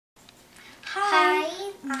Hi.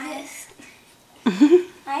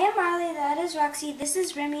 I am Marley. That is Roxy. This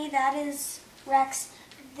is Remy. That is Rex.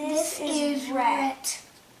 This is Rhett.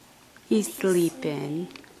 He's sleeping.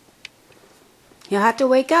 You'll have to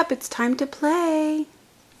wake up. It's time to play.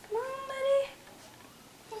 Come on,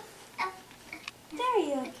 buddy. There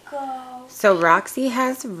you go. So Roxy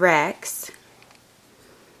has Rex.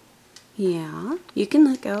 Yeah, you can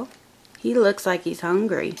let go. He looks like he's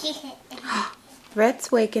hungry.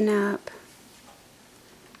 Rhett's waking up.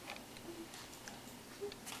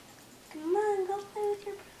 Come on, go play with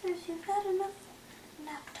your brothers. You've had enough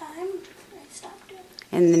nap time. I stopped it.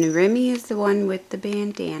 And then Remy is the one with the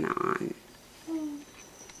bandana on.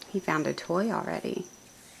 He found a toy already.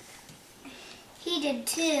 He did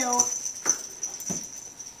too.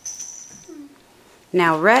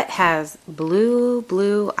 Now Rhett has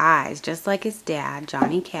blue eyes, just like his dad,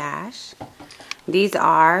 Johnny Cash. These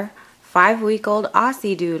are 5-week-old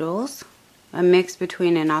Aussiedoodles, a mix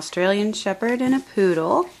between an Australian Shepherd and a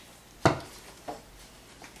Poodle.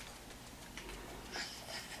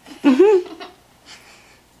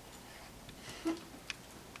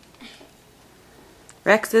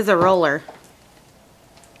 Rex is a roller.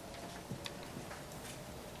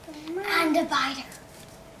 And a biter.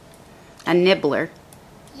 A nibbler.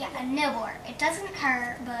 Yeah, a nibbler. It doesn't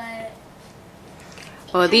hurt, but...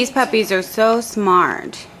 Well, these puppies are so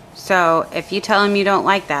smart. So if you tell them you don't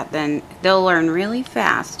like that, then they'll learn really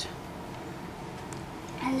fast.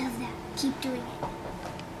 I love that. Keep doing it.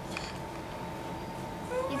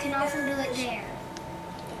 You can also do it there.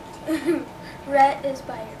 Rhett is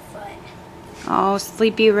by your foot. Oh,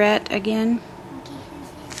 sleepy Rhett again.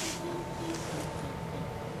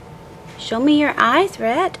 Show me your eyes,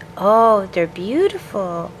 Rhett. Oh, they're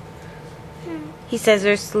beautiful. He says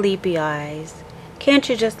they're sleepy eyes. Can't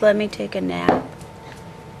you just let me take a nap?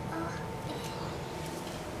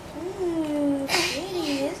 Ooh,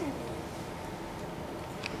 pretty, isn't it?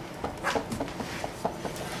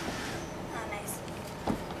 Oh, nice.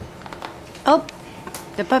 Oh,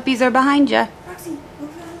 the puppies are behind you. Roxy,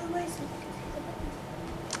 move out of the way so you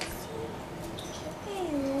can see the puppies.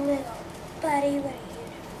 Hey, little buddy, what are you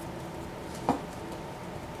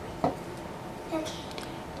doing? Okay.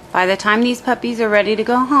 By the time these puppies are ready to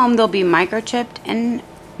go home, they'll be microchipped and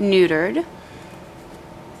neutered.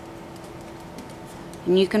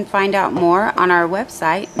 And you can find out more on our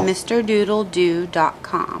website,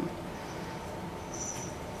 mrdoodledoo.com.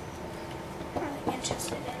 I'm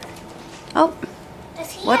interested in it. Oh,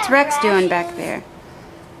 Does he what's have Rex doing rashes? back there?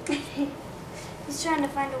 He's trying to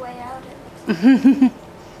find a way out. It looks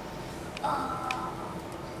like.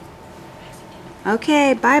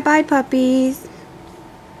 Okay, bye-bye, puppies.